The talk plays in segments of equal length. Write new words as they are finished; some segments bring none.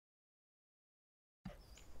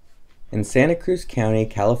In Santa Cruz County,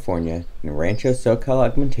 California, in Rancho, Soquel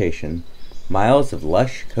Augmentation, miles of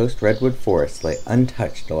lush coast redwood forests lay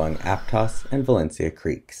untouched along Aptos and Valencia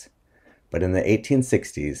creeks. But in the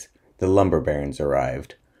 1860s, the lumber barons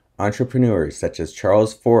arrived, entrepreneurs such as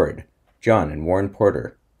Charles Ford, John and Warren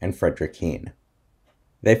Porter, and Frederick Hihn.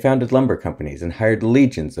 They founded lumber companies and hired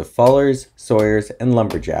legions of fallers, sawyers, and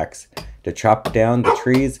lumberjacks to chop down the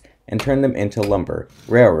trees and turn them into lumber,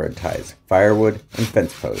 railroad ties, firewood, and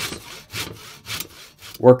fence posts.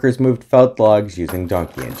 Workers moved felled logs using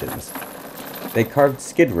donkey engines. They carved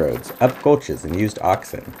skid roads up gulches and used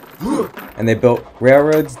oxen. And they built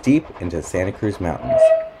railroads deep into Santa Cruz Mountains.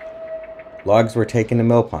 Logs were taken to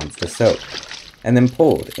mill ponds to soak, and then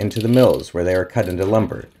pulled into the mills where they were cut into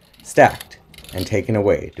lumber, stacked, and taken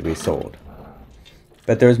away to be sold.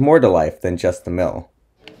 But there was more to life than just the mill.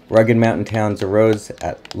 Rugged mountain towns arose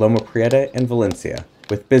at Loma Prieta and Valencia,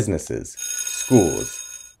 with businesses,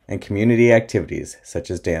 schools, and community activities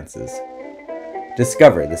such as dances.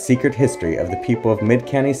 Discover the secret history of the people of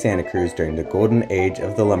Mid-County Santa Cruz during the golden age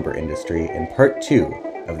of the lumber industry in Part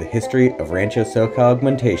 2 of the history of Rancho Soquel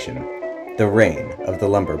Augmentation, The Reign of the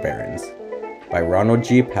Lumber Barons, by Ronald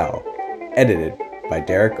G. Powell, edited by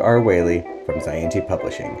Derek R. Whaley from Zienti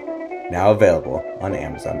Publishing, now available on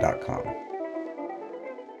Amazon.com.